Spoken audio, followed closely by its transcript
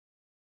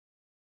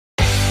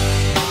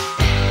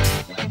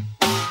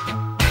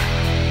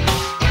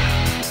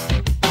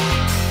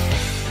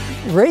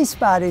Race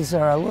bodies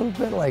are a little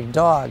bit like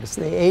dogs.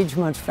 They age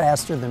much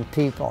faster than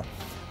people.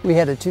 We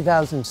had a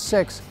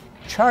 2006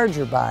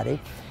 Charger body,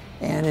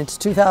 and it's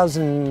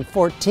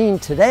 2014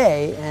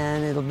 today,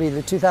 and it'll be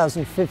the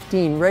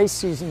 2015 race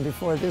season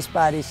before this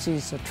body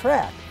sees a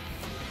track.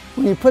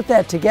 When you put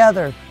that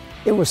together,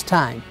 it was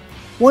time.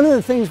 One of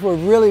the things we're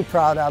really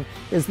proud of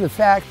is the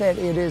fact that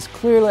it is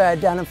clearly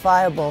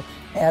identifiable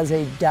as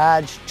a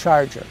Dodge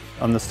Charger.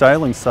 On the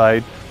styling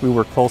side, we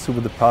work closely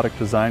with the product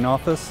design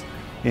office,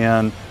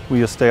 and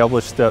we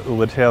established that it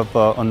would have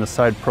on the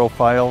side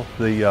profile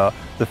the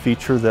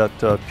feature that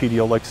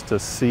PDO likes to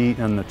see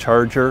in the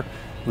Charger.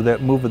 With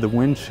that move of the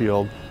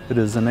windshield, it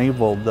has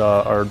enabled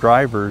our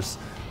drivers,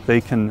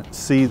 they can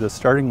see the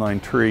starting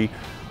line tree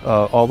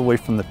all the way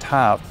from the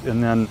top,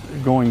 and then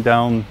going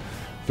down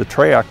the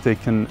track they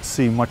can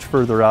see much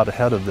further out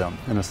ahead of them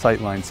in a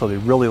sight line, so they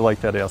really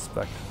like that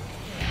aspect.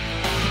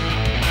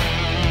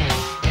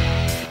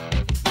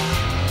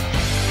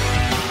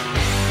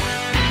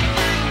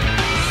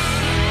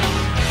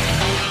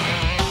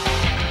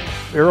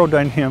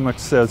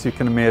 Aerodynamics, as you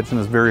can imagine,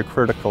 is very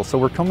critical. So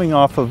we're coming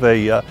off of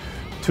a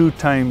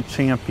two-time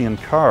champion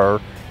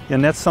car,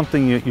 and that's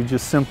something you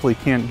just simply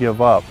can't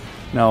give up.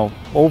 Now,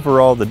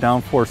 overall, the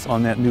downforce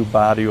on that new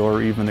body,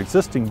 or even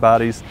existing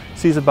bodies,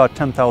 sees about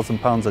 10,000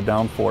 pounds of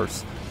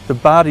downforce. The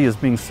body is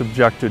being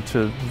subjected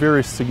to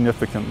very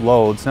significant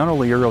loads, not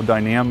only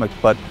aerodynamic,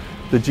 but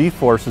the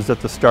G-forces at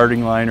the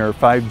starting line are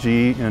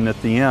 5G, and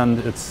at the end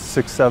it's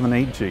 6, 7,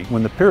 8G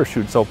when the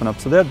parachutes open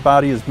up. So that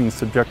body is being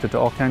subjected to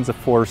all kinds of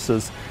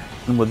forces,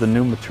 and with the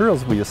new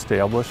materials we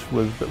established,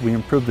 we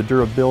improve the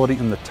durability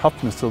and the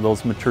toughness of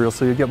those materials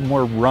so you get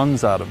more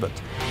runs out of it.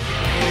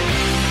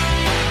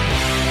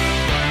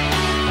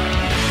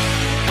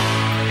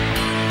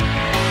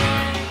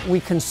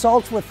 We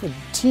consult with the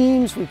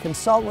teams, we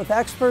consult with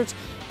experts,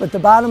 but the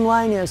bottom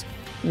line is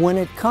when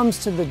it comes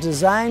to the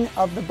design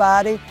of the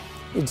body,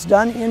 it's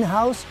done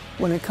in-house.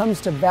 When it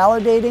comes to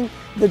validating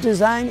the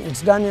design,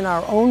 it's done in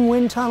our own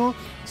wind tunnel.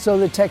 So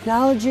the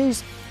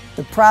technologies,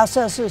 the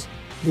processes,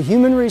 the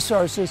human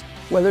resources,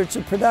 whether it's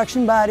a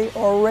production body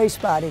or a race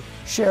body,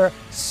 share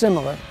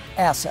similar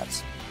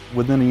assets.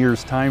 Within a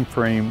year's time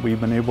frame,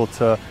 we've been able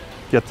to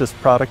get this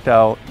product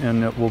out,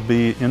 and it will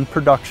be in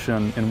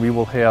production, and we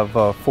will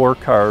have 4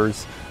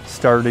 cars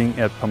starting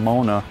at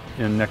Pomona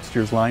in next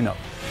year's lineup.